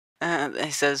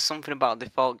It says something about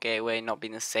default gateway not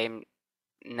being the same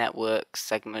network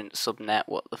segment subnet.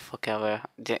 What the fuck ever?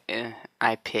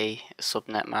 IP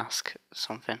subnet mask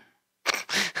something.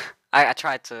 I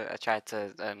tried to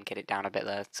get it down a bit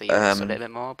there so you understood it a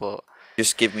bit more, but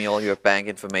just give me all your bank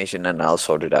information and I'll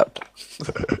sort it out.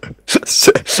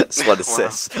 That's what it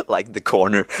says. Like in the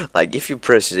corner. Like if you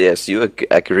press yes, you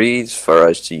agree for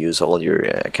us to use all your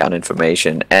account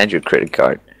information and your credit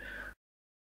card.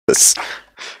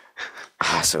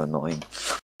 So annoying.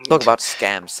 Talk about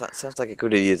scams. That sounds like a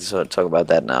good idea to talk about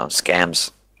that now.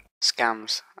 Scams.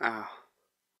 Scams. Oh.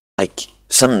 Like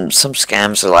some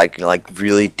scams are like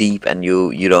really deep, and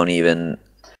you don't even.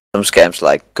 Some scams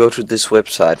like go to this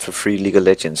website for free League of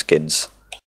Legends skins.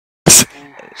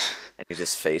 And you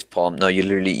just face palm. No,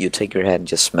 you take your head and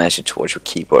just smash it towards your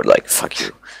keyboard like fuck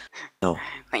you. No.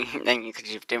 Then you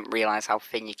didn't realize how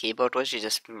thin your keyboard was. You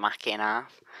just smack it in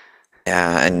half.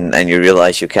 Yeah, and you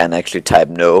realize you can't actually type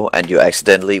no, and you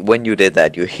accidentally, when you did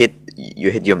that, you hit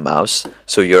your mouse,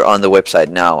 so you're on the website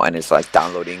now, and it's like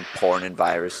downloading porn and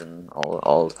virus and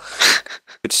all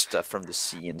good stuff from the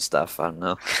sea and stuff. I don't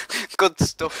know. Good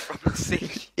stuff from the sea.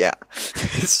 Yeah,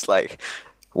 it's like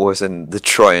was in the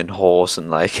Trojan horse and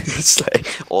like it's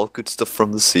like all good stuff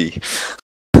from the sea.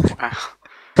 Wow.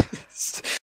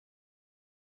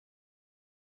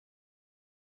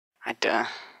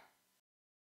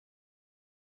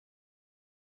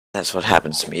 That's what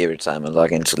happens to me every time I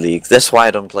log into League. That's why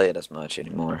I don't play it as much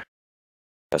anymore.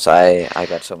 Because I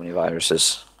got so many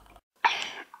viruses.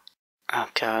 Oh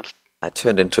god. I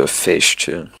turned into a fish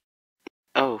too.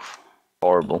 Oh.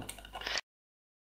 Horrible.